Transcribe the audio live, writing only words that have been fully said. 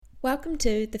Welcome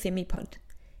to the Femmi Pod.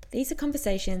 These are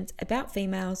conversations about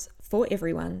females for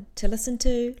everyone to listen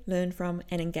to, learn from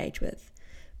and engage with.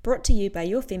 Brought to you by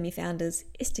your Femmi founders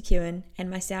Esther Kewen and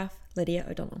myself, Lydia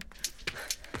O'Donnell.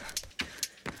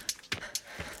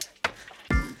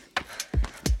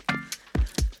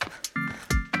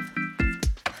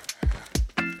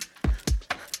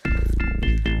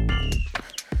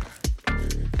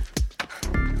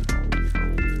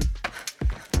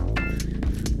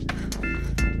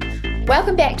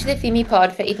 Welcome back to the Femmi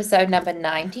Pod for episode number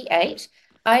 98.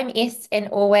 I'm Es and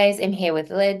always am here with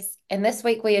Lids, and this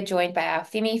week we are joined by our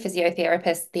Femmi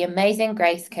physiotherapist, the amazing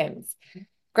Grace Coombs.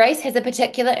 Grace has a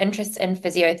particular interest in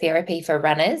physiotherapy for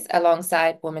runners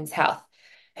alongside women's health.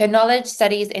 Her knowledge,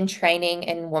 studies and training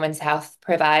in women's health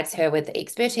provides her with the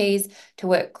expertise to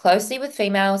work closely with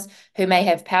females who may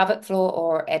have pelvic floor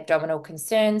or abdominal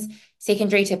concerns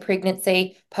secondary to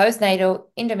pregnancy, postnatal,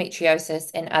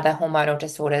 endometriosis, and other hormonal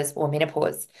disorders or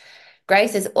menopause.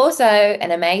 Grace is also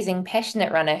an amazing,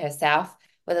 passionate runner herself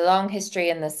with a long history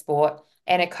in the sport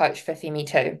and a coach for Femmi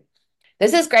too.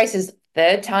 This is Grace's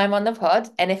third time on the pod,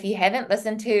 and if you haven't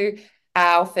listened to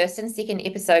our first and second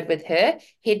episode with her,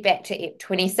 head back to EP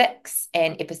 26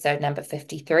 and episode number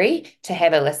 53 to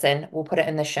have a listen. We'll put it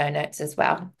in the show notes as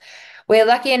well. We're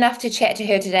lucky enough to chat to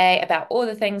her today about all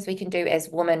the things we can do as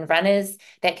women runners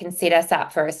that can set us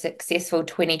up for a successful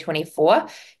 2024,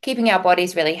 keeping our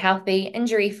bodies really healthy,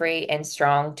 injury-free and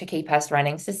strong to keep us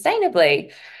running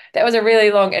sustainably. That was a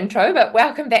really long intro, but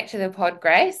welcome back to the pod,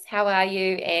 Grace. How are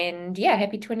you? And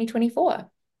happy 2024.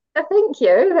 Thank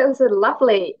you. That was a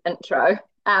lovely intro.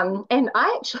 And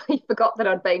I actually forgot that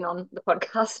I'd been on the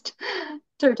podcast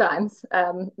 2 times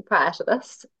prior to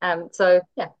this. Thank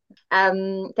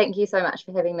you so much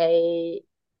for having me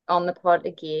on the pod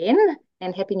again,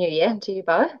 and Happy New Year to you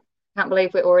both. Can't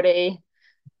believe we're already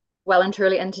well and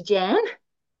truly into Jan.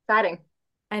 Exciting.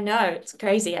 I know, it's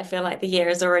crazy. I feel like the year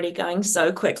is already going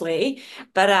so quickly.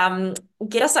 But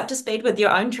get us up to speed with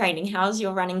your own training. How's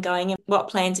your running going, and what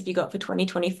plans have you got for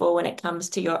 2024 when it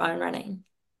comes to your own running?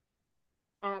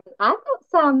 I've got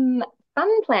some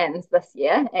fun plans this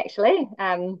year, actually.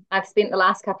 I've spent the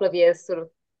last couple of years sort of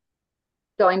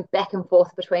going back and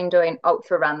forth between doing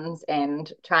ultra runs and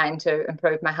trying to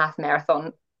improve my half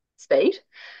marathon speed.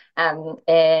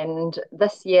 And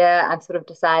this year I've sort of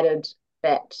decided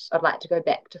that I'd like to go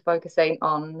back to focusing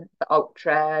on the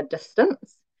ultra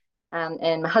distance.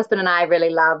 And my husband and I really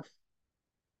love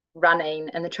running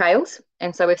in the trails.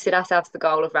 And so we've set ourselves the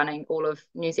goal of running all of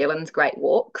New Zealand's great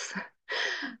walks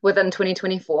within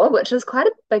 2024, which is quite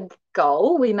a big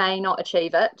goal. We may not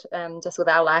achieve it just with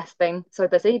our life being so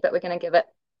busy, but we're going to give it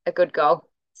a good go.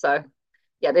 So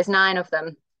there's 9 of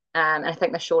them. And I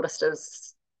think the shortest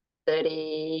is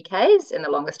 30 Ks and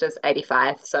the longest is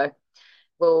 85. So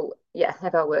we'll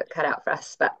have our work cut out for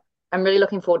us, but I'm really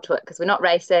looking forward to it because we're not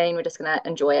racing. We're just going to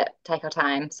enjoy it, take our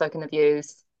time, soak in the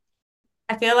views.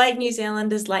 I feel like New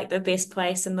Zealand is like the best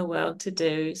place in the world to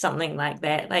do something like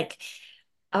that.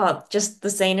 Just the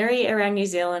scenery around New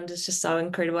Zealand is just so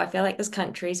incredible. I feel like this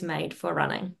country's made for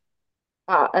running.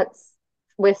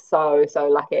 We're so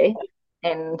lucky.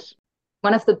 And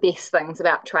one of the best things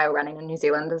about trail running in New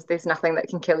Zealand is there's nothing that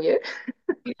can kill you.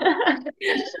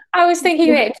 I was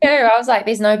thinking that too. I was like,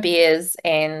 there's no bears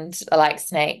and like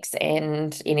snakes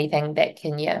and anything that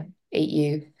can eat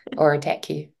you or attack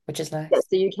you, which is nice.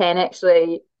 So you can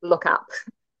actually look up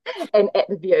and at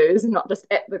the views, not just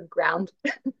at the ground.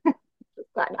 It's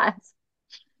quite nice.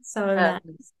 So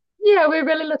nice. We're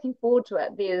really looking forward to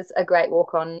it. There's a great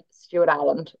walk on Stewart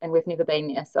Island and we've never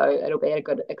been there, so it'll be a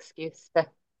good excuse to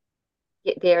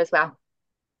get there as well.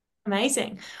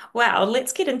 Amazing. Wow,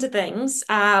 let's get into things.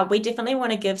 We definitely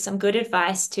want to give some good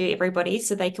advice to everybody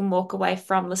so they can walk away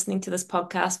from listening to this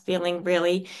podcast feeling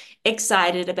really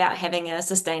excited about having a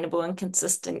sustainable and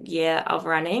consistent year of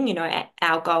running.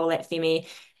 Our goal at Femmi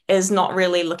is not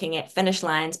really looking at finish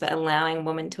lines, but allowing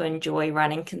women to enjoy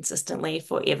running consistently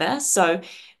forever. So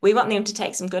we want them to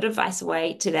take some good advice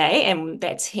away today, and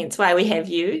that's hence why we have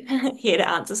you here to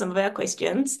answer some of our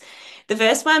questions. The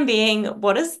first one being,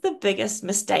 what is the biggest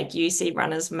mistake you see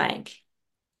runners make?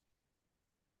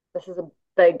 This is a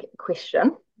big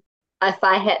question. If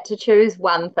I had to choose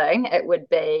one thing, it would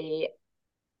be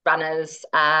runners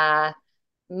are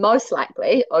most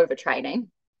likely overtraining,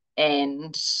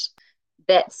 and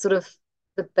that's sort of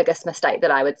the biggest mistake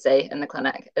that I would see in the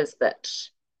clinic is that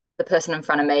the person in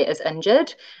front of me is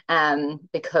injured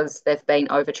because they've been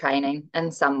overtraining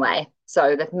in some way.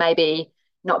 So they've maybe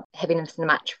not having as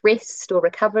much rest or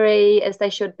recovery as they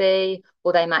should be,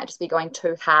 or they might just be going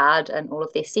too hard in all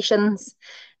of their sessions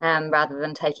rather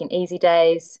than taking easy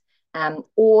days,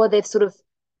 or they've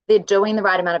they're doing the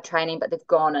right amount of training, but they've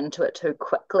gone into it too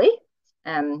quickly,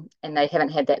 and they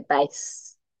haven't had that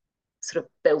base sort of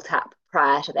built up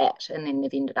prior to that, and then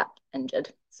they've ended up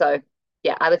injured. So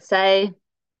yeah, I would say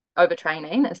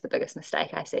overtraining is the biggest mistake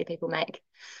I see people make.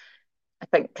 I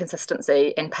think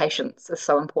consistency and patience is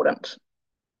so important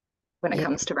when it Yeah,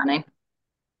 comes to running.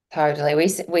 totally. We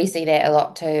see that a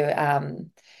lot too.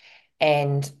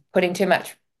 And putting too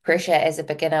much pressure as a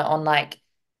beginner on like,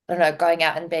 I don't know, going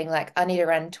out and being like, I need to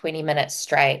run 20 minutes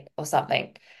straight or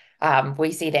something.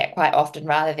 We see that quite often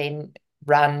rather than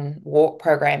walk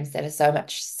programs that are so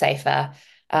much safer,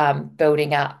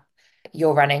 building up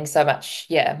your running so much,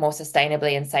 yeah, more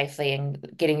sustainably and safely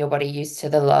and getting your body used to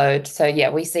the load. So yeah,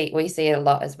 we see it a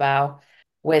lot as well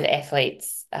with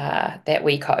athletes that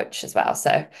we coach as well.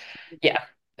 So yeah,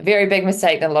 a very big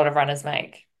mistake that a lot of runners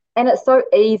make. And it's so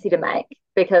easy to make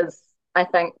because I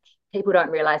think people don't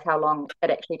realize how long it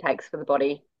actually takes for the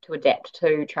body to adapt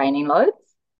to training loads.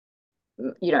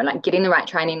 Like getting the right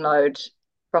training load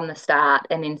from the start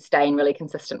and then staying really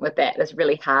consistent with that is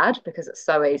really hard because it's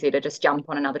so easy to just jump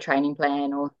on another training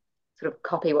plan or sort of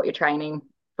copy what your training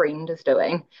friend is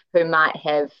doing, who might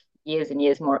have years and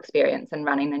years more experience in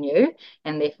running than you,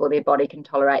 and therefore their body can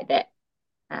tolerate that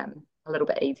a little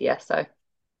bit easier. So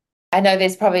I know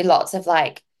there's probably lots of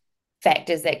like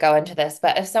factors that go into this,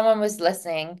 but if someone was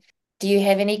listening, do you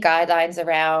have any guidelines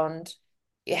around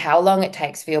how long it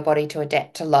takes for your body to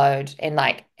adapt to load and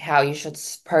like how you should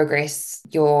progress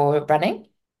your running?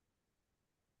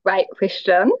 great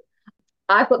question.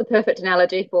 I've got the perfect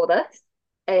analogy for this,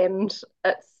 and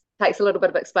it takes a little bit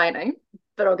of explaining,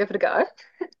 but I'll give it a go.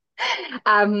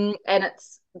 And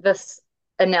it's this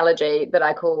analogy that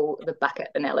I call the bucket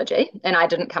analogy. And I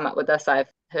didn't come up with this,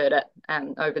 I've heard it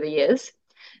over the years.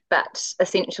 But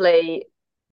essentially,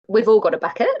 we've all got a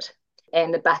bucket,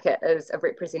 and the bucket is a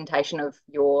representation of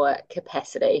your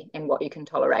capacity and what you can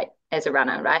tolerate as a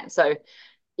runner, right? So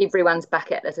everyone's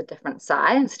bucket is a different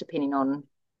size depending on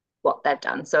what they've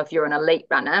done. So if you're an elite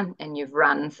runner and you've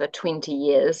run for 20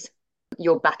 years,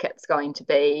 your bucket's going to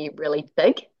be really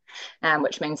big,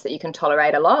 which means that you can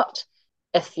tolerate a lot.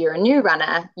 If you're a new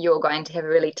runner, you're going to have a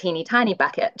really teeny tiny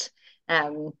bucket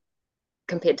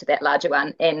compared to that larger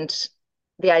one. And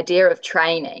the idea of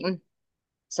training,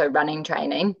 so running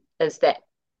training, is that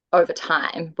over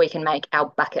time we can make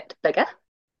our bucket bigger.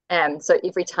 So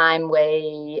every time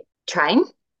we train,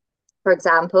 for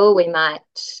example, we might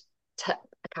tip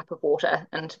a cup of water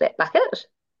into that bucket.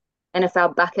 And if our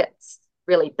bucket's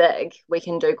really big, we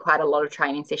can do quite a lot of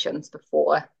training sessions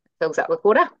before it fills up with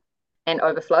water and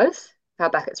overflows. If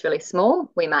our bucket's really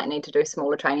small, we might need to do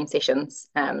smaller training sessions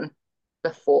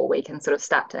before we can sort of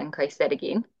start to increase that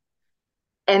again.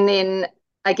 And then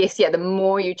I guess, yeah, the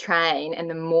more you train and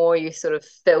the more you sort of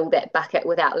fill that bucket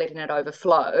without letting it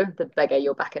overflow, the bigger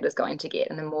your bucket is going to get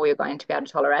and the more you're going to be able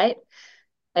to tolerate.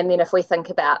 And then if we think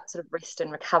about sort of rest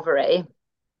and recovery,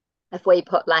 if we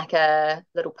put like a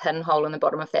little pinhole in the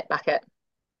bottom of that bucket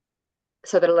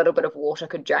so that a little bit of water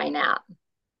could drain out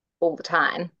all the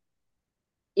time,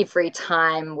 every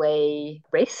time we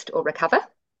rest or recover,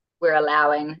 we're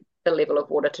allowing the level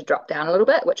of water to drop down a little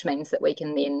bit, which means that we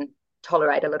can then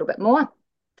tolerate a little bit more,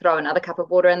 throw another cup of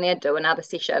water in there, do another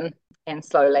session, and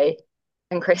slowly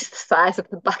increase the size of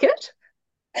the bucket.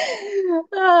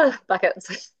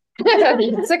 Buckets.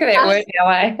 You're sick of that word now,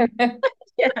 eh?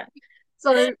 Yeah.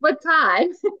 So with time,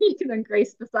 you can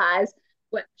increase the size,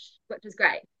 which is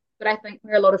great. But I think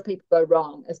where a lot of people go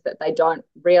wrong is that they don't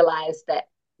realize that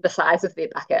the size of their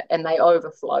bucket and they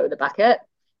overflow the bucket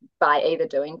by either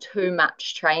doing too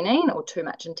much training or too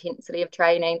much intensity of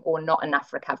training or not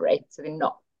enough recovery. So they're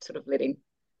not sort of letting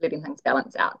things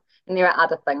balance out. And there are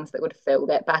other things that would fill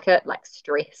that bucket, like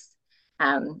stress,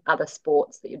 other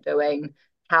sports that you're doing,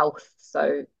 health.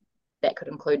 So that could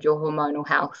include your hormonal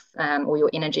health or your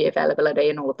energy availability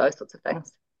and all of those sorts of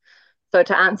things. So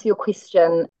to answer your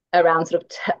question around sort of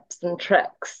tips and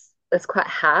tricks, it's quite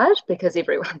hard because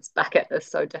everyone's bucket is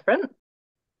so different.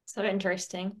 So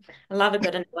interesting. I love a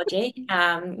good analogy.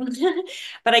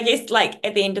 But I guess like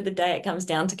at the end of the day, it comes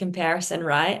down to comparison,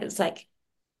 right? It's like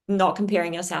not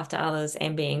comparing yourself to others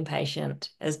and being patient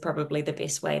is probably the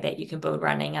best way that you can build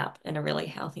running up in a really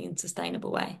healthy and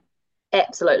sustainable way.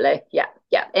 Absolutely. Yeah.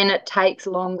 Yeah. And it takes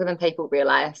longer than people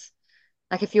realize.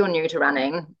 Like if you're new to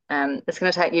running, it's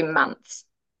going to take you months,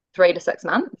 3 to 6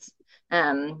 months,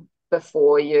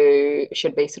 before you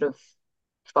should be sort of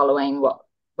following what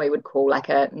we would call like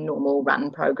a normal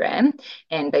run program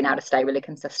and being able to stay really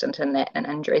consistent in that and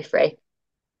injury free.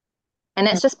 And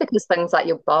that's just because things like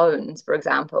your bones, for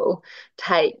example,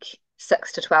 take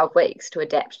 6 to 12 weeks to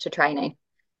adapt to training,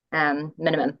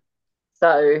 minimum.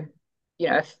 So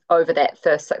if over that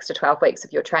first 6 to 12 weeks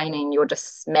of your training, you're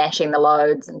just smashing the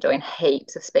loads and doing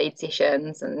heaps of speed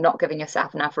sessions and not giving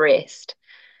yourself enough rest,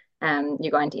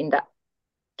 you're going to end up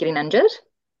getting injured.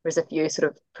 Whereas if you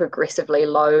sort of progressively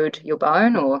load your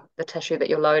bone or the tissue that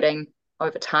you're loading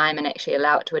over time and actually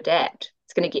allow it to adapt,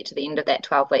 it's going to get to the end of that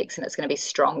 12 weeks and it's going to be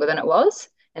stronger than it was.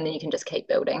 And then you can just keep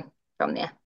building from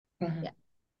there. Mhm. Yeah.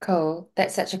 Cool.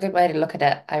 That's such a good way to look at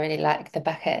it. I really like the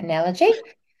bucket analogy.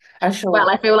 I'm Well, sure.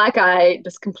 I feel like I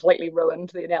just completely ruined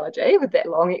the analogy with that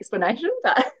long explanation,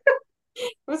 but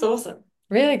It was awesome.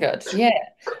 Really good. Yeah.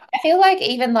 I feel like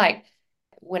even like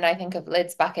when I think of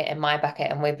Lid's bucket and my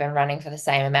bucket, and we've been running for the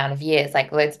same amount of years,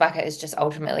 like Lid's bucket is just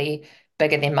ultimately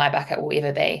bigger than my bucket will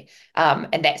ever be.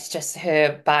 And that's just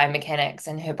her biomechanics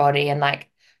and her body and like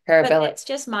her But ability. that's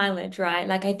just mileage, right?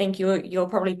 Like I think you're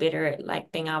probably better at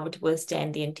like being able to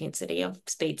withstand the intensity of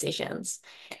speed sessions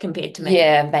compared to me.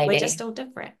 Yeah, We're just maybe. all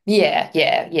different. Yeah.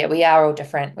 We are all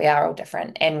different. We are all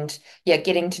different. And yeah,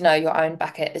 getting to know your own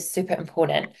bucket is super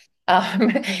important.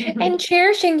 And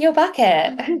cherishing your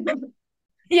bucket.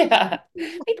 Yeah.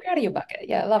 Be proud of your bucket.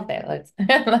 Yeah, I love that, Liz.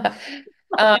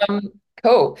 Um,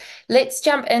 cool. Let's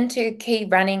jump into key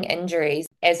running injuries.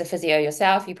 As a physio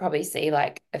yourself, you probably see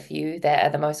like a few that are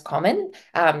the most common.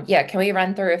 Yeah, can we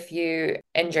run through a few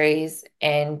injuries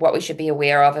and what we should be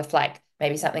aware of if like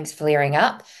maybe something's flaring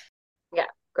up? yeah,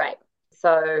 great.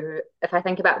 So if I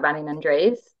think about running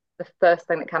injuries, the first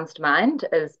thing that comes to mind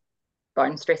is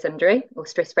bone stress injury or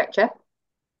stress fracture,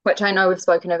 which I know we've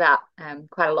spoken about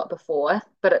quite a lot before,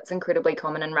 but it's incredibly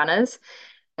common in runners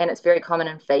and it's very common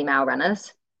in female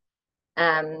runners.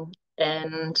 And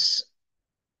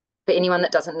for anyone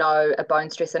that doesn't know, a bone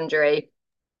stress injury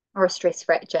or a stress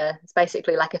fracture, it's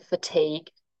basically like a fatigue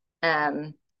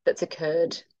that's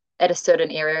occurred at a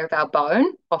certain area of our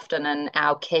bone, often in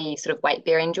our key sort of weight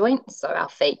bearing joints, so our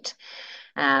feet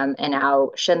and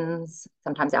our shins,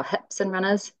 sometimes our hips in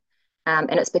runners.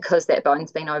 And it's because that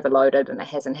bone's been overloaded and it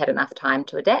hasn't had enough time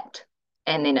to adapt.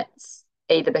 And then it's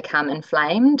either become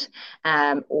inflamed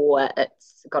or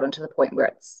it's gotten to the point where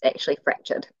it's actually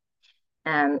fractured.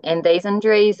 And these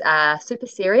injuries are super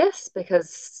serious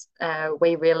because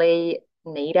we really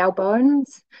need our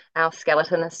bones. Our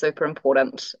skeleton is super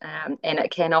important, and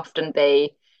it can often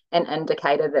be an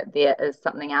indicator that there is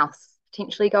something else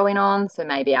potentially going on. So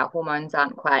maybe our hormones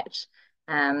aren't quite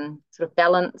sort of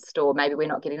balanced, or maybe we're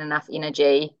not getting enough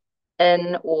energy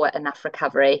in or enough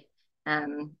recovery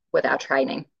with our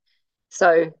training.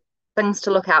 So things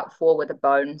to look out for with a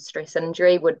bone stress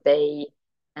injury would be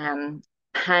um,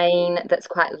 pain that's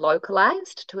quite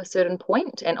localized to a certain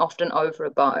point and often over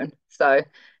a bone. So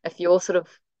if you're sort of,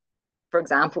 for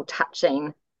example,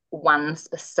 touching one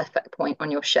specific point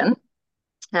on your shin,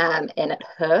 and it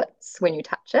hurts when you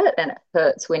touch it and it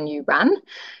hurts when you run,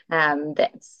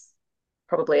 that's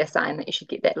probably a sign that you should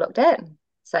get that looked at.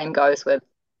 Same goes with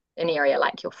an area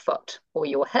like your foot or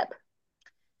your hip.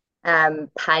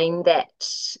 Pain that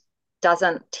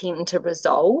doesn't tend to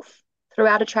resolve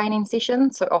throughout a training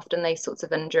session. So often these sorts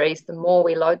of injuries, the more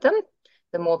we load them,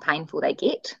 the more painful they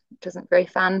get, which isn't very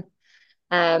fun.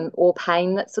 Or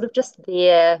pain that's sort of just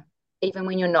there even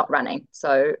when you're not running.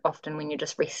 So often when you're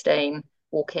just resting,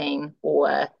 walking,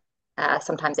 or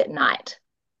sometimes at night.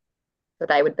 So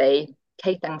they would be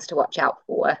key things to watch out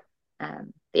for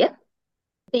there.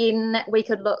 Then we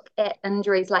could look at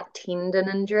injuries like tendon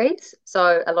injuries.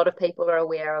 So a lot of people are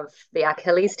aware of the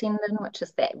Achilles tendon, which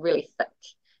is that really thick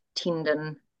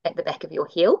tendon at the back of your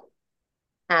heel.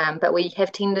 But we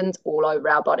have tendons all over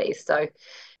our bodies. So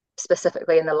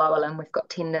specifically in the lower limb, we've got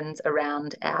tendons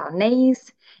around our knees,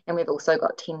 and we've also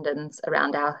got tendons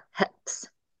around our hips.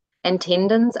 And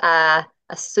tendons are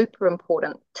a super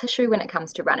important tissue when it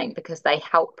comes to running because they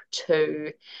help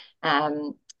to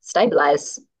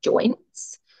stabilize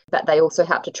joints, but they also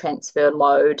help to transfer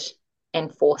load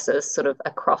and forces sort of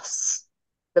across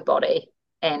the body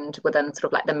and within sort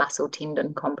of like the muscle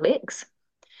tendon complex.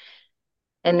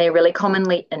 And they're really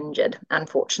commonly injured,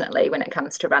 unfortunately, when it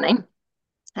comes to running.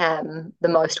 The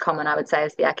most common, I would say,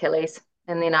 is the Achilles.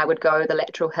 And then I would go the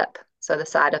lateral hip, so the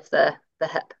side of the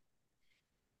hip.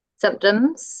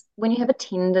 Symptoms when you have a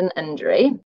tendon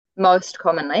injury, most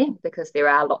commonly, because there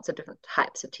are lots of different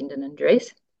types of tendon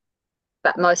injuries,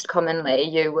 but most commonly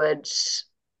you would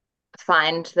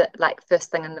find that like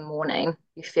first thing in the morning,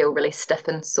 you feel really stiff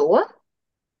and sore.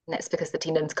 And that's because the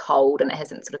tendon's cold and it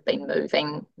hasn't sort of been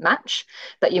moving much.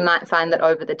 But you might find that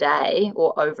over the day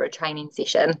or over a training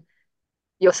session,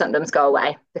 your symptoms go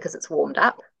away because it's warmed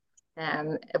up,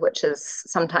 which is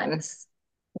sometimes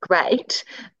great,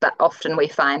 but often we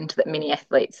find that many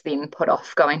athletes then put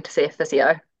off going to see a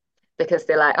physio because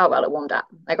they're like, oh, well, it warmed up.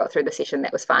 I got through the session.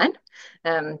 That was fine.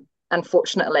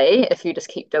 Unfortunately, if you just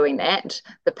keep doing that,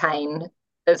 the pain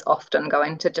is often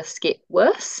going to just get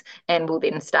worse and will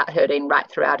then start hurting right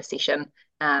throughout a session,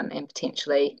 and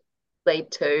potentially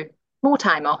lead to more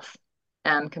time off,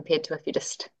 compared to if you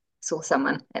just saw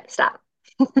someone at the start.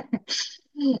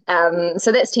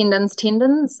 So that's tendons.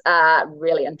 Tendons are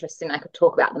really interesting. I could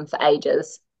talk about them for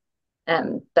ages.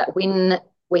 But when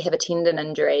we have a tendon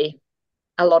injury,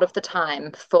 a lot of the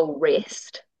time, full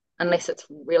rest, unless it's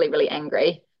really, really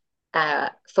angry,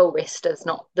 full rest is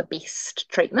not the best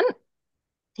treatment.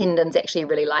 Tendons actually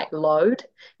really like load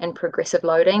and progressive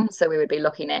loading. So we would be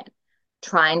looking at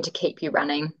trying to keep you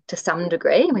running to some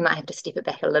degree. We might have to step it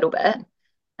back a little bit,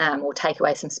 or take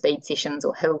away some speed sessions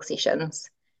or hill sessions,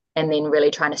 and then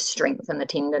really trying to strengthen the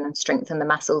tendon and strengthen the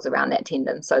muscles around that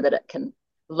tendon so that it can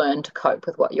learn to cope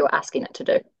with what you're asking it to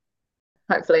do.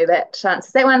 Hopefully that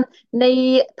answers that one.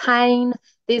 Knee pain.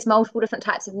 There's multiple different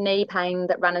types of knee pain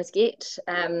that runners get.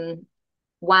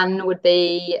 One would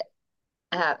be,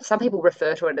 some people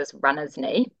refer to it as runner's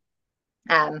knee.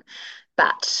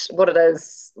 But what it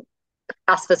is,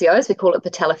 us physios, we call it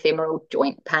patellofemoral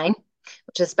joint pain,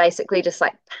 which is basically just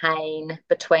like pain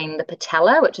between the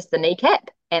patella, which is the kneecap,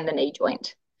 and the knee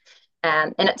joint.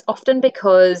 And it's often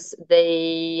because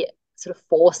the sort of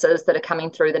forces that are coming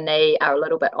through the knee are a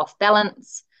little bit off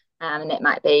balance. And that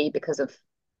might be because of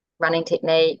running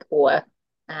technique or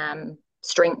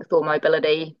strength or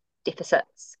mobility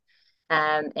deficits.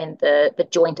 And the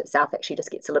joint itself actually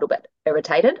just gets a little bit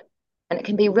irritated. And it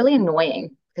can be really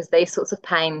annoying because these sorts of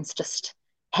pains just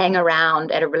hang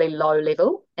around at a really low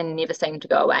level and never seem to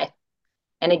go away.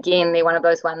 And again, they're one of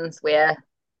those ones where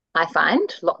I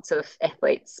find lots of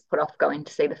athletes put off going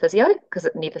to see the physio because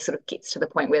it never sort of gets to the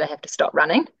point where they have to stop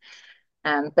running.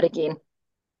 But again,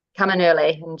 come in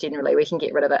early and generally we can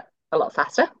get rid of it a lot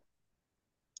faster.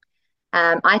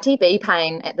 ITB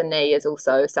pain at the knee is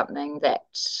also something that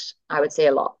I would see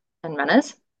a lot in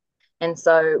runners. And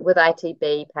so with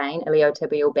ITB pain,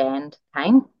 iliotibial band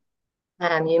pain,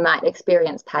 you might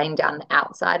experience pain down the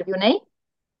outside of your knee.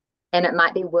 And it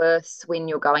might be worse when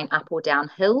you're going up or down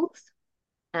hills,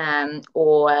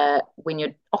 or when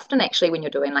you're often actually when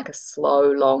you're doing like a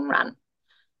slow, long run,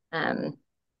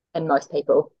 in most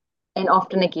people. And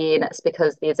often again, it's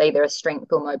because there's either a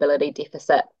strength or mobility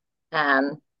deficit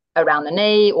around the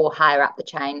knee or higher up the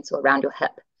chain, so around your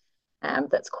hip,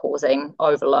 that's causing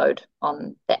overload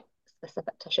on that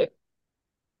specific tissue.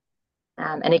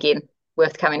 And again,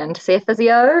 worth coming in to see a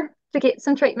physio to get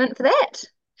some treatment for that.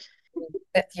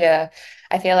 Yeah,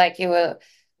 I feel like you were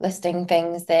listing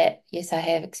things that, yes, I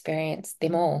have experienced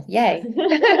them all. Yay.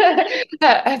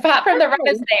 Apart from the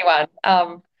runner's knee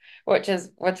one, which was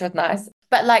nice.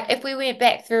 But like if we went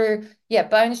back through, yeah,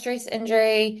 bone stress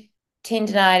injury,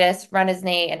 tendinitis, runner's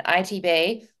knee, and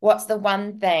ITB, what's the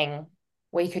one thing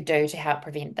we could do to help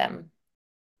prevent them?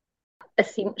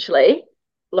 Essentially,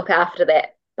 look after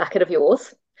that bucket of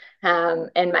yours,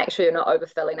 and make sure you're not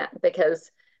overfilling it, because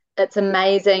it's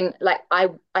amazing. Like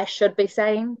I should be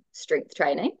saying strength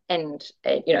training and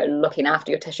looking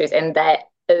after your tissues, and that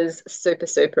is super,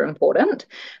 super important.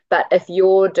 But if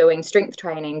you're doing strength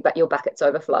training but your bucket's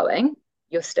overflowing,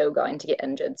 you're still going to get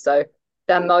injured. So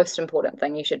the most important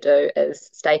thing you should do is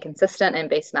stay consistent and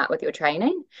be smart with your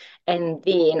training. And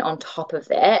then on top of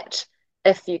that,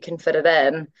 if you can fit it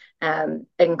in,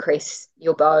 increase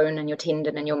your bone and your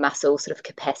tendon and your muscle sort of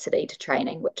capacity to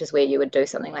training, which is where you would do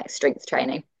something like strength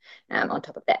training, on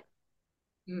top of that.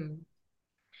 Mm.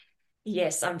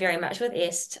 Yes, I'm very much with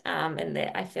Est, in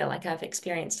that I feel like I've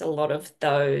experienced a lot of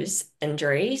those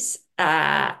injuries.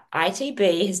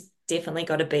 ITB has definitely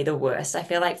got to be the worst. I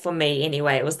feel like for me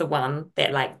anyway, it was the one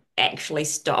that like actually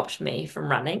stopped me from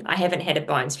running. I haven't had a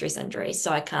bone stress injury,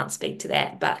 so I can't speak to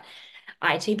that, but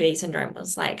ITB syndrome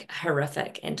was like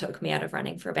horrific and took me out of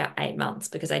running for about 8 months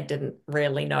because I didn't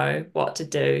really know what to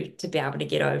do to be able to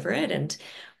get over it. And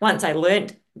once I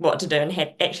learned what to do and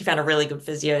had actually found a really good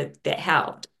physio that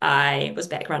helped, I was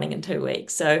back running in 2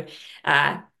 weeks. So,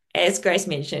 as Grace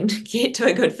mentioned, get to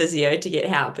a good physio to get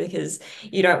help because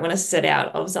you don't want to sit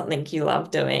out of something you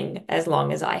love doing as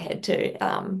long as I had to.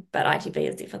 But ITB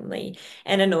is definitely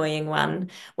an annoying one.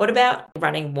 What about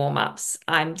running warm-ups?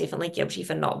 I'm definitely guilty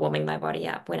for not warming my body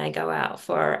up when I go out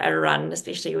for a run,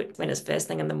 especially when it's first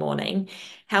thing in the morning.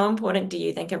 How important do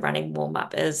you think a running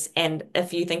warm-up is? And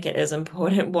if you think it is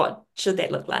important, what should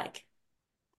that look like?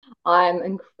 I'm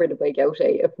incredibly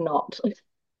guilty of not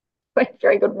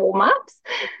very good warm-ups.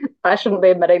 I shouldn't be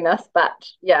admitting this, but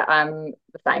yeah, I'm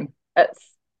the same. It's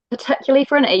particularly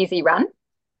for an easy run.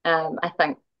 I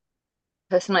think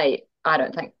personally, I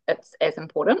don't think it's as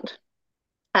important.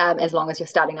 as long as you're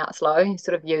starting out slow,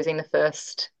 sort of using the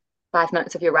first 5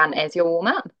 minutes of your run as your warm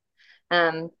up.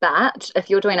 But if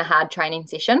you're doing a hard training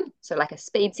session, so like a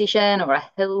speed session or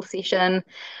a hill session,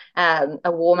 a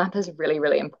warm up is really,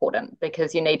 really important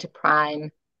because you need to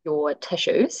prime your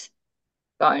tissues,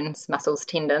 bones, muscles,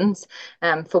 tendons,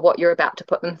 for what you're about to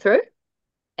put them through.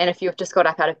 And if you've just got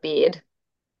up out of bed,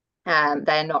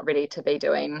 they're not ready to be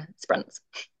doing sprints.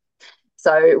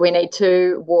 So we need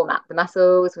to warm up the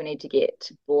muscles. We need to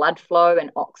get blood flow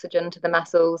and oxygen to the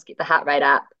muscles, get the heart rate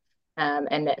up,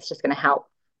 and that's just going to help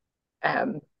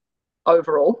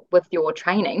overall with your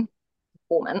training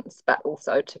performance, but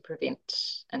also to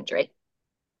prevent injury.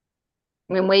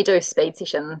 When we do speed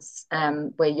sessions,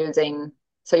 we're using,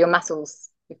 so your muscles,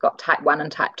 you've got type 1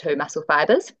 and type 2 muscle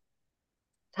fibers.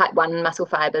 Type 1 muscle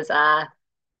fibers are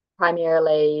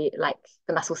primarily like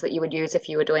the muscles that you would use if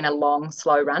you were doing a long,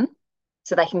 slow run.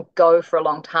 So they can go for a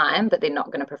long time, but they're not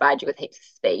going to provide you with heaps of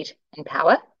speed and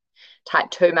power.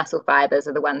 Type 2 muscle fibers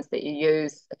are the ones that you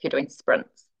use if you're doing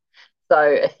sprints. So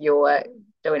if you're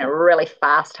doing a really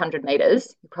fast 100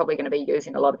 meters, you're probably going to be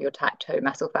using a lot of your type 2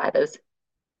 muscle fibers.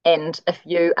 And if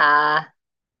you are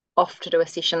off to do a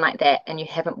session like that and you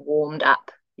haven't warmed up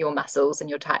your muscles and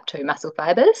your type 2 muscle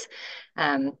fibers,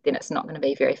 then it's not going to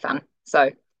be very fun.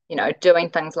 So, doing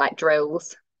things like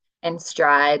drills and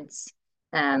strides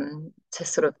to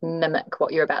sort of mimic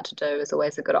what you're about to do is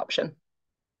always a good option.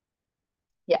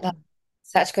 Yeah.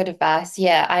 Such good advice.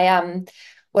 Yeah.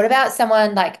 What about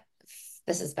someone like,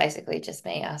 this is basically just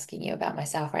me asking you about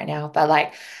myself right now, but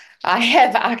like I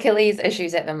have Achilles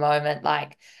issues at the moment,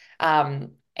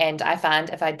 and I find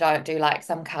if I don't do like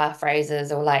some calf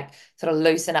raises or like sort of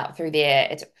loosen up through there,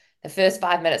 it's the first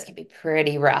 5 minutes can be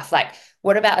pretty rough. Like,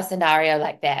 what about a scenario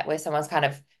like that where someone's kind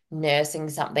of nursing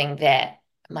something that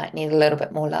might need a little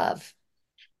bit more love?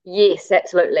 Yes,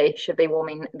 absolutely. Should be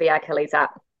warming the Achilles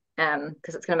up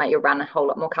because it's going to make your run a whole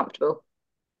lot more comfortable.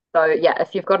 So yeah,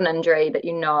 if you've got an injury that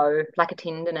like a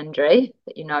tendon injury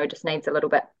that just needs a little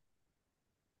bit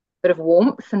of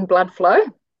warmth and blood flow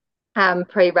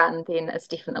pre-run, then it's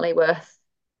definitely worth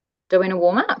doing a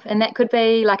warm up. And that could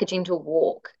be like a gentle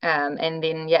walk, and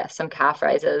then some calf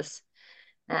raises,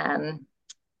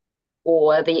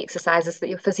 or the exercises that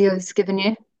your physio's given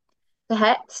you,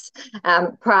 perhaps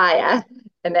prior,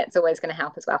 and that's always going to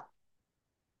help as well.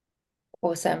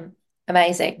 Awesome.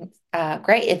 Amazing.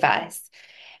 Great advice.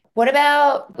 What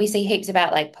about, we see heaps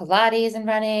about like Pilates and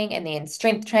running and then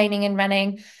strength training and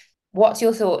running. What's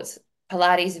your thoughts?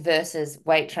 Pilates versus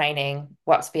weight training.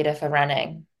 What's better for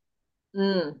running?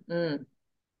 It's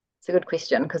a good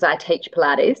question because I teach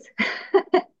Pilates,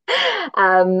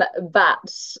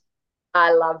 but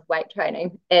I love weight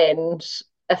training. And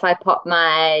if I pop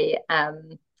my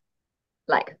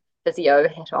like physio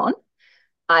hat on,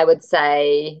 I would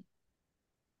say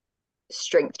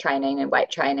strength training and weight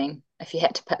training, if you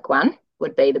had to pick one,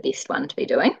 would be the best one to be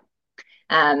doing.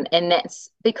 And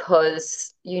that's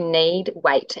because you need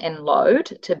weight and load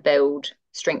to build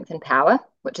strength and power,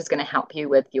 which is going to help you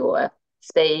with your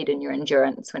speed and your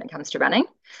endurance when it comes to running.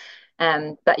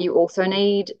 But you also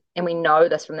need, and we know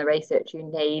this from the research, you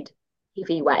need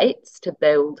heavy weights to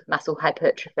build muscle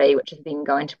hypertrophy, which is then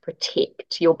going to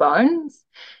protect your bones.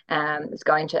 It's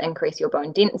going to increase your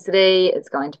bone density. It's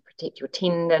going to protect your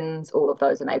tendons, all of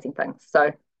those amazing things.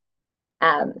 So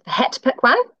if I had to pick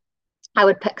one, I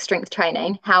would pick strength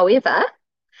training. However,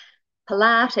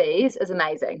 Pilates is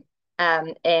amazing,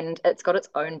 and it's got its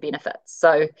own benefits.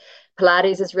 So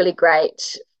Pilates is really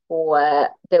great for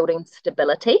building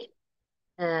stability,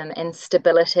 and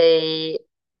stability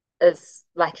is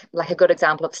like a good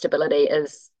example of stability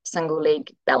is single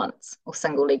leg balance or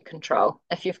single leg control.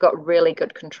 If you've got really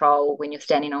good control when you're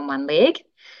standing on one leg,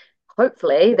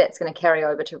 hopefully that's going to carry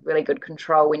over to really good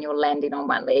control when you're landing on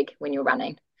one leg when you're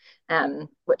running,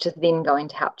 which is then going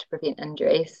to help to prevent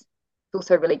injuries. It's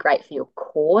also really great for your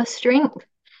core strength,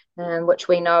 which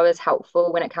we know is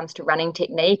helpful when it comes to running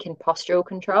technique and postural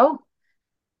control.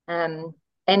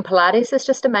 And Pilates is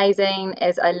just amazing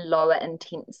as a lower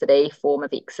intensity form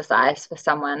of exercise for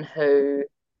someone who,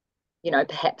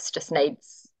 perhaps just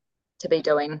needs to be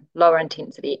doing lower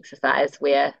intensity exercise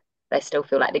where they still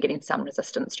feel like they're getting some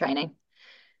resistance training.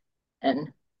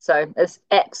 And so it's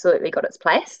absolutely got its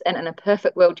place. And in a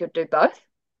perfect world, you'd do both.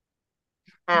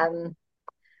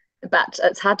 But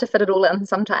it's hard to fit it all in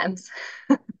sometimes.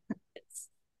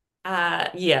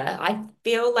 Yeah, I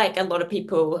feel like a lot of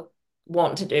people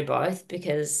want to do both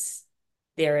because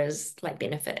there is like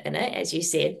benefit in it, as you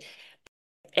said.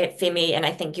 At Femmi, and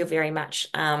I think you're very much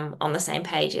on the same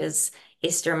page as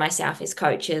Esther and myself as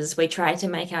coaches. We try to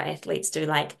make our athletes do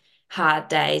like hard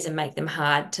days and make them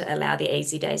hard to allow the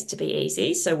easy days to be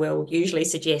easy. So we'll usually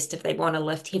suggest if they want to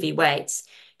lift heavy weights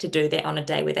to do that on a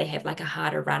day where they have like a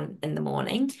harder run in the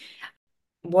morning.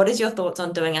 What is your thoughts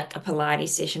on doing a Pilates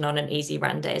session on an easy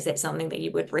run day? Is that something that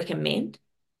you would recommend?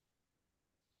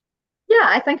 Yeah,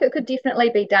 I think it could definitely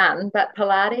be done, but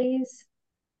Pilates,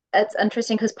 it's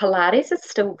interesting because Pilates is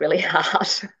still really hard.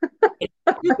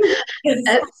 Because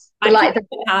It's I find like it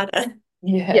harder.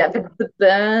 yeah, Yeah. the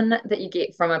burn that you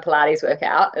get from a Pilates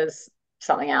workout is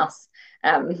something else,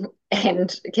 and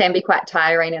can be quite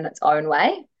tiring in its own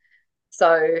way.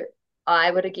 So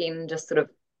I would again just sort of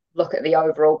look at the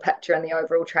overall picture and the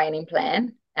overall training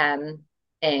plan, and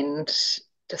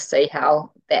just see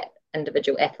how that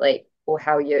individual athlete or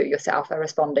how you yourself are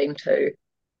responding to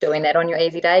doing that on your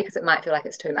easy day, because it might feel like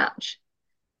it's too much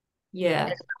Yeah.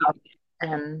 as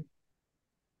well.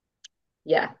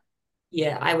 Yeah.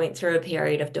 Yeah, I went through a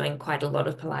period of doing quite a lot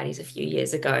of Pilates a few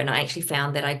years ago, and I actually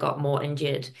found that I got more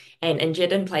injured and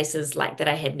injured in places like that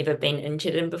I had never been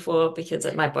injured in before because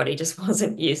my body just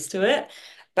wasn't used to it.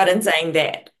 But in saying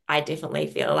that, I definitely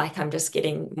feel like I'm just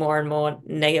getting more and more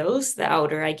nails the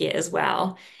older I get as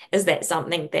well. Is that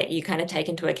something that you kind of take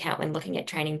into account when looking at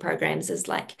training programs? Is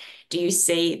like, do you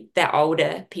see that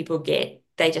older people get,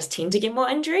 they just tend to get more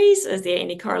injuries? Is there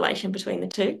any correlation between the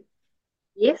two?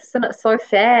 Yes, and it's so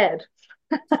sad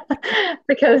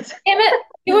because, Damn it.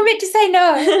 You were meant to say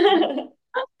no.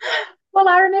 well,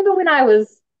 I remember when I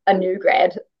was a new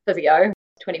grad physio,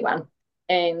 21,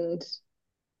 and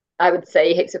I would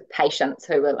see heaps of patients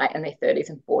who were like in their 30s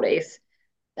and 40s.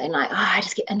 They're like, oh, I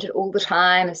just get injured all the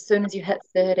time. As soon as you hit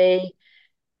 30,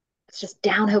 it's just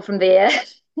downhill from there.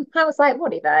 I was like,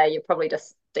 whatever, you're probably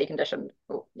just deconditioned,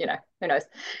 or, who knows.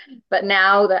 But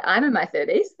now that I'm in my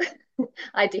 30s,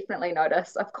 I definitely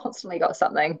notice I've constantly got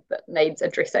something that needs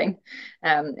addressing.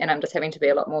 And I'm just having to be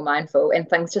a lot more mindful. And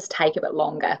things just take a bit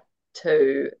longer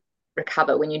to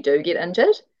recover when you do get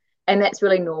injured. And that's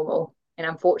really normal. And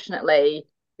unfortunately,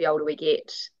 the older we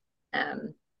get,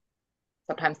 um,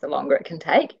 sometimes the longer it can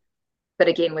take. But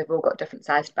again, we've all got different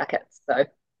sized buckets. So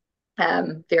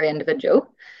very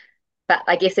individual. But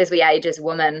I guess as we age as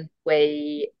women,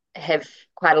 we have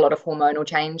quite a lot of hormonal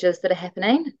changes that are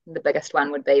happening. The biggest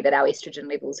one would be that our estrogen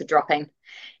levels are dropping.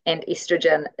 And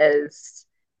estrogen is,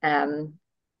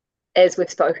 as we've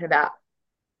spoken about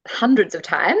hundreds of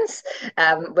times,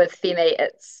 with Femmi,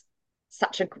 it's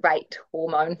such a great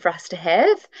hormone for us to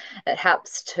have. It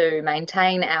helps to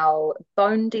maintain our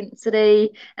bone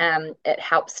density. It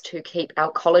helps to keep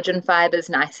our collagen fibers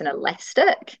nice and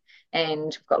elastic. And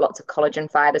we've got lots of collagen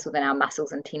fibers within our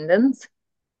muscles and tendons.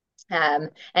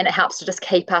 And it helps to just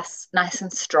keep us nice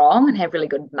and strong and have really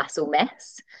good muscle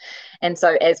mass. And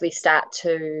so as we start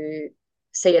to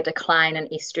see a decline in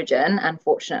estrogen,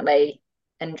 unfortunately,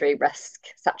 injury risk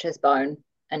such as bone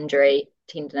injury,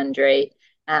 tendon injury,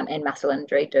 and muscle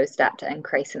injury do start to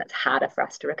increase, and it's harder for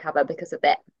us to recover because of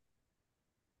that.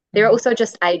 There are also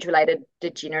just age-related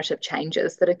degenerative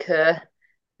changes that occur,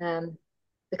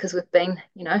 because we've been,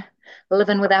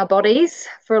 living with our bodies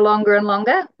for longer and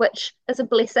longer, which is a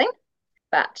blessing.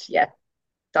 But yeah,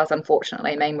 does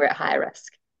unfortunately mean we're at higher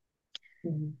risk.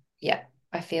 Yeah,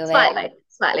 I feel that.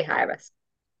 Slightly higher risk.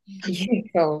 Yeah,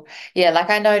 cool. Yeah, like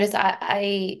I noticed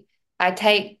I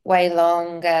take way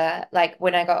longer. Like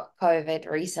when I got COVID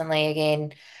recently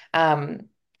again, um,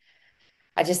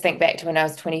 I just think back to when I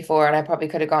was 24 and I probably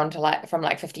could have gone to like from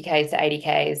like 50Ks to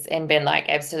 80Ks and been like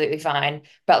absolutely fine.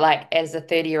 But like as a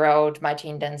 30-year-old, my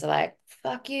tendons are like,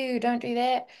 fuck you, don't do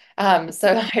that.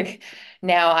 So like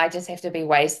now I just have to be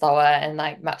way slower and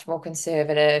like much more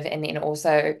conservative, and then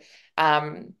also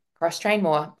cross train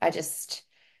more. I just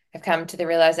have come to the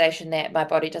realization that my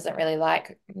body doesn't really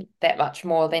like that much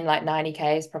more than like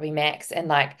 90Ks, probably max, and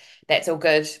like that's all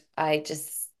good. I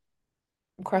just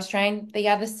cross train the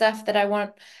other stuff that I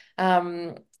want.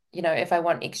 Um, if I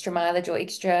want extra mileage or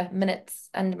extra minutes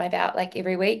under my belt like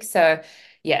every week. So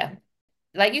yeah,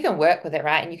 like you can work with it,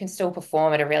 right? And you can still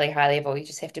perform at a really high level. You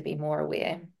just have to be more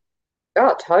aware.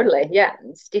 Oh, totally. Yeah.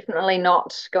 It's definitely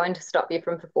not going to stop you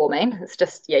from performing. It's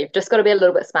just, yeah, you've just got to be a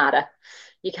little bit smarter.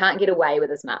 You can't get away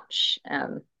with as much,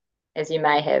 as you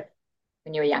may have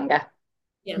when you were younger.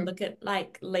 Yeah, look at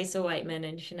like Lisa Waitman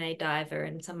and Sinead Diver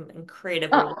and some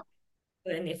incredible Oh,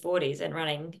 in their 40s and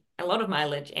running a lot of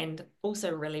mileage and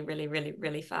also really, really, really,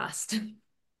 really fast.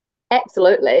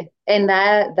 absolutely. And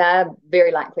they're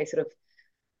very likely sort of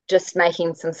just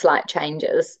making some slight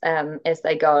changes, as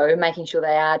they go, making sure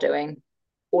they are doing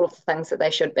all of the things that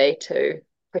they should be to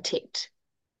protect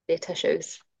their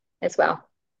tissues as well.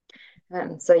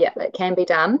 So yeah, it can be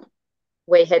done.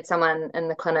 We had someone in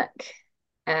the clinic,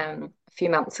 a few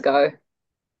months ago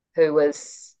who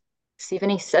was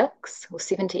 76 or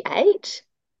 78,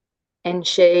 and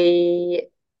she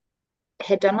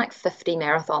had done like 50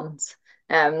 marathons,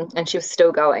 and she was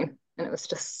still going. And it was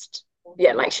just,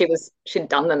 yeah, like she'd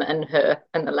done them in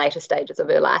the later stages of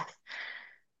her life,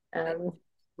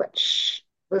 which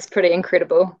was pretty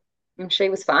incredible. And she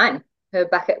was fine. Her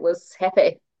bucket was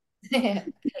happy.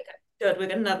 Good. We've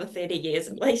got another 30 years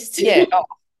at least. Yeah. Oh,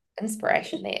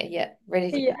 inspiration there. Yeah.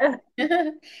 Ready to Yeah.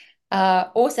 go.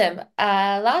 Awesome.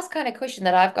 Last kind of question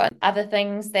that I've got, other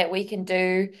things that we can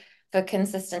do for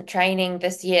consistent training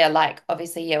this year, like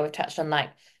obviously, yeah, we've touched on like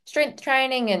strength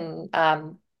training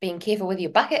and being careful with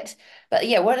your bucket. But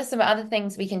yeah, what are some other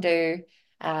things we can do,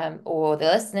 or the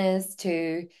listeners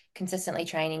to consistently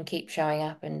train and keep showing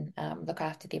up and look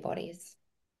after their bodies?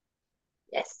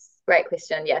 Yes, great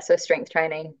question. Yeah, so strength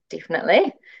training,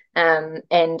 definitely.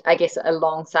 And I guess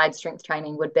alongside strength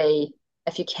training would be,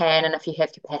 if you can and if you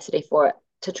have capacity for it,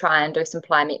 to try and do some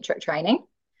plyometric training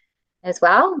as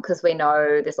well, because we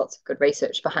know there's lots of good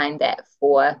research behind that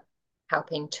for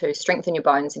helping to strengthen your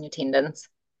bones and your tendons,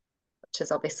 which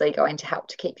is obviously going to help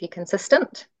to keep you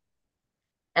consistent.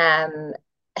 Um,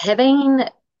 Having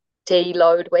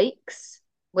deload weeks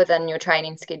within your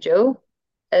training schedule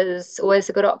is always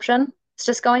a good option. It's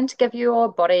just going to give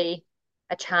your body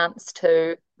a chance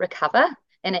to recover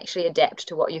and actually adapt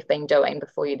to what you've been doing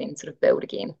before you then sort of build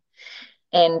again.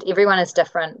 And everyone is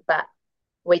different, but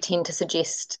we tend to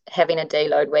suggest having a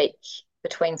deload week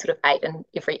between sort of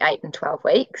every 8 and 12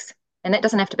 weeks. And that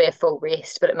doesn't have to be a full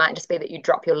rest, but it might just be that you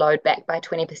drop your load back by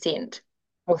 20%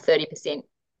 or 30%,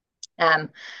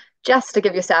 just to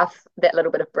give yourself that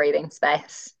little bit of breathing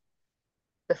space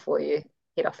before you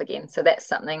head off again. So that's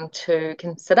something to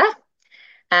consider.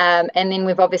 And then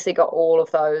we've obviously got all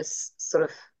of those sort of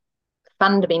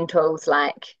fundamentals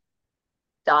like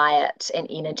diet and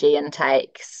energy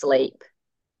intake, sleep,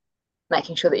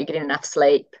 making sure that you're getting enough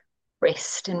sleep,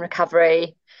 rest and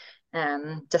recovery,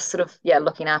 just sort of, yeah,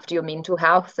 looking after your mental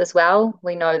health as well.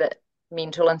 We know that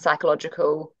mental and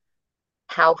psychological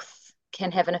health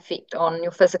can have an effect on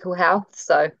your physical health.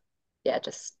 So, yeah,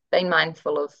 just being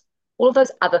mindful of all of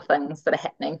those other things that are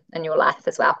happening in your life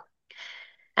as well.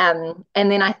 And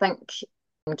then I think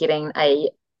getting a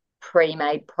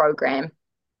pre-made program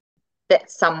that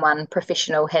someone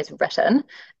professional has written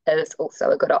is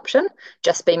also a good option.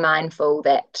 Just be mindful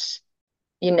that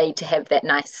you need to have that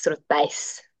nice sort of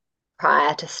base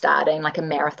prior to starting, like a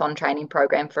marathon training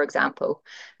program, for example,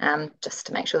 just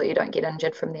to make sure that you don't get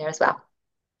injured from there as well.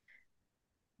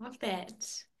 Love that.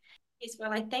 Yes,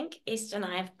 well, I think Esther and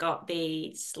I have got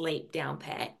the sleep down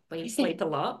pat. We sleep a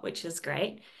lot, which is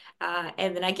great.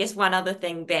 And then I guess one other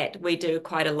thing that we do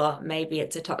quite a lot, maybe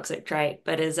it's a toxic trait,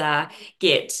 but is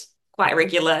get quite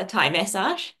regular Thai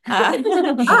massage.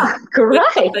 Ah,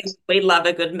 great. We love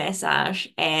a good massage.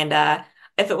 And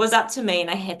if it was up to me and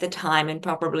I had the time and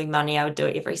probably money, I would do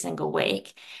it every single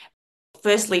week.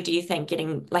 Firstly, do you think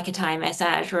getting like a Thai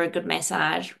massage or a good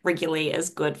massage regularly is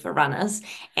good for runners?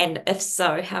 And if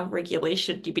so, how regularly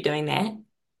should you be doing that?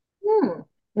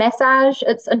 Massage,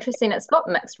 it's interesting. It's got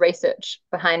mixed research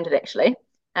behind it, actually.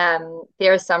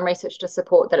 There is some research to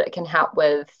support that it can help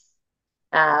with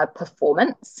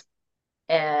performance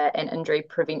and injury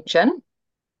prevention,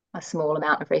 a small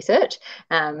amount of research,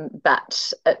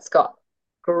 but it's got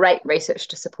great research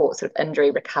to support sort of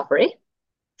injury recovery.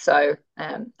 So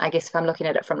I guess if I'm looking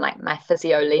at it from like my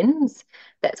physio lens,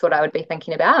 that's what I would be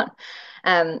thinking about.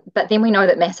 But then we know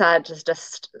that massage is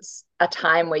just a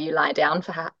time where you lie down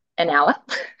for an hour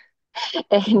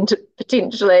and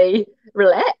potentially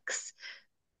relax.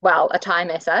 Well, a Thai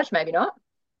massage, maybe not.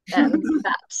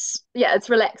 But yeah,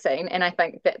 it's relaxing. And I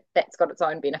think that that's got its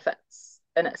own benefits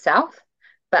in itself.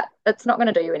 But it's not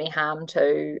going to do you any harm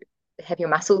to have your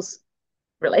muscles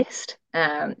released,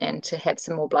 and to have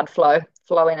some more blood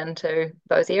flowing into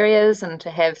those areas, and to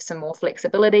have some more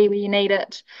flexibility where you need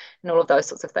it, and all of those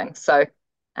sorts of things. So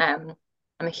I'm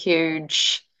a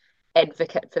huge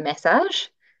advocate for massage,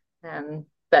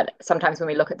 but sometimes when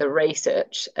we look at the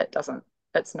research,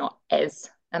 it's not as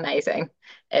amazing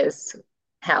as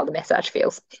how the massage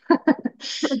feels.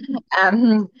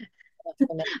 um,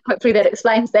 Hopefully that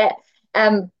explains that.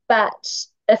 But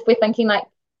if we're thinking like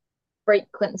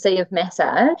frequency of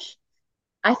massage,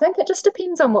 I think it just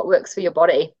depends on what works for your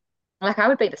body. Like I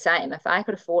would be the same. If I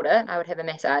could afford it, I would have a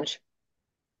massage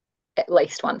at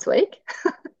least once a week.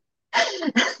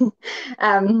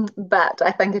 But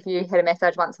I think if you had a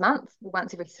massage once a month,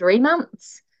 once every 3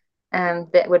 months,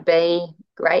 that would be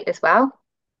great as well.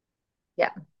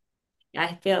 Yeah.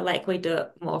 I feel like we do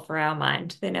it more for our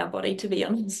mind than our body, to be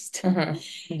honest.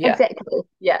 Yeah. Exactly.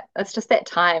 Yeah. It's just that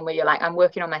time where you're like, I'm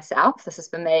working on myself. This is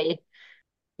for me.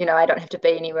 I don't have to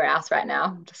be anywhere else right now.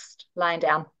 I'm just lying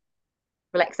down,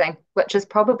 relaxing, which is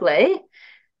probably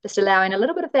just allowing a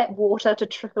little bit of that water to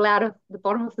trickle out of the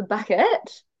bottom of the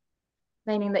bucket,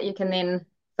 meaning that you can then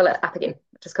fill it up again,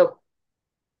 which is cool.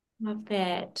 Love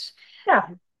that. Yeah.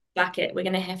 Bucket. We're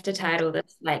going to have to title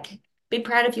this like, be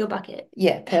proud of your bucket.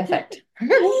 Yeah, perfect.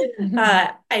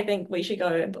 I think we should go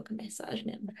and book a massage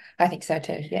now. I think so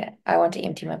too. Yeah. I want to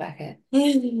empty my bucket.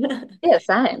 Yeah,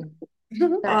 same.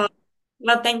 Oh, Same.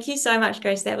 well, thank you so much,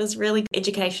 Grace. That was really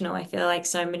educational. I feel like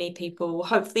so many people will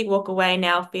hopefully walk away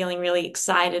now feeling really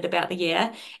excited about the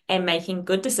year and making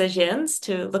good decisions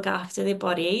to look after their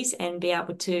bodies and be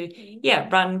able to, yeah,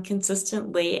 run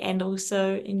consistently and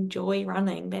also enjoy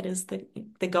running. That is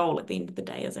the goal at the end of the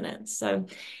day, isn't it? So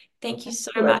thank you so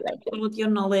much Absolutely. for all of your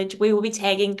knowledge. We will be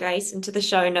tagging Grace into the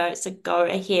show notes, so go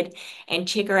ahead and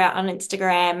check her out on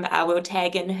Instagram. We'll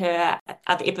tag in her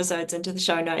other episodes into the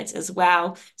show notes as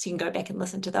well, so you can go back and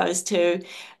listen to those too.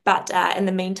 But in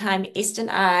the meantime, Est and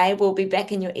I will be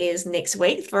back in your ears next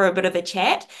week for a bit of a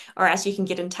chat, or else you can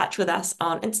get in touch with us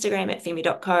on Instagram at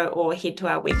femmi.co or head to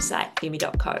our website,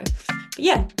 femmi.co. But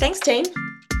yeah, thanks, team.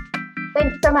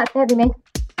 Thank you so much for having me.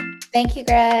 Thank you,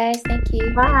 Grace. Thank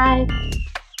you. Bye.